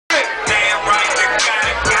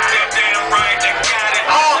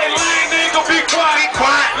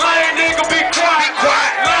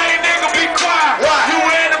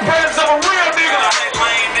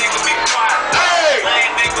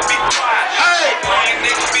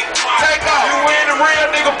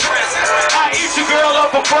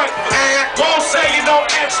breakfast. Won't say you no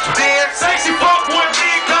extra. Say she fuck with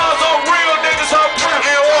me cause I'm real niggas her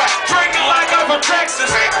preference. Drinking like I'm from Texas,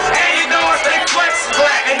 and you know I stay flexing.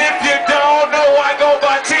 And if you don't know, I go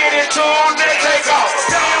by 10 and 2, then take off.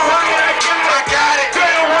 Damn right I got it.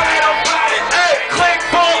 Damn right I'm about it. Click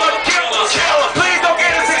full of killers. Please don't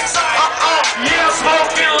get us excited. Yeah,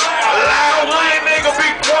 smoking loud. Lame nigga be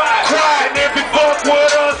quiet. And if you fuck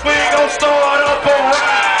with us, we gon' start up a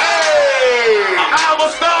ride. I'ma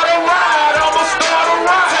start a ride. I'ma start a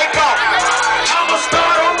ride. Take off. I'ma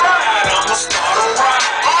start a ride. I'ma start a ride.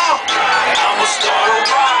 I'ma start a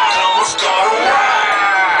ride. I'ma start a ride.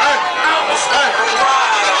 I'ma start a ride. I'ma start a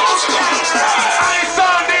ride. I ain't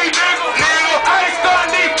starting these niggas. I ain't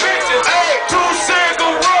starting these bitches. 2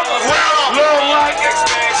 single rubbers. Look like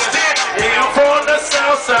expansion. Yeah, I'm from the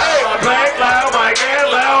south side. My black loud, my get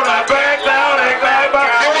loud. I back loud, ain't glad by.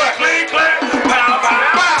 Clean, clap, pow,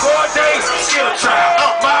 pow. 4 days, skill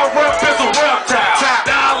trial. My rep is a reptile.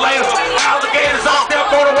 Now later, alligators on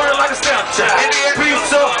step on the word like a stepchild.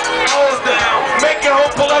 Piece up, hose down. Make your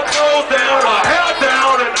hoe pull her clothes down. Hell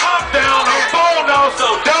down and up down. I'm phone down, so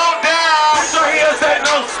don't down. Put your heels at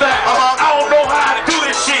no style. I don't know how to do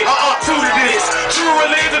this shit. True to this. True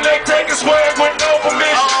religion, they take a swag with no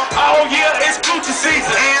permission. Oh yeah, it's Gucci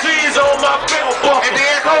season. G's on my belt buckle.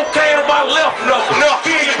 Cocaine on my left knuckle.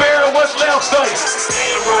 Here you bury what's left face.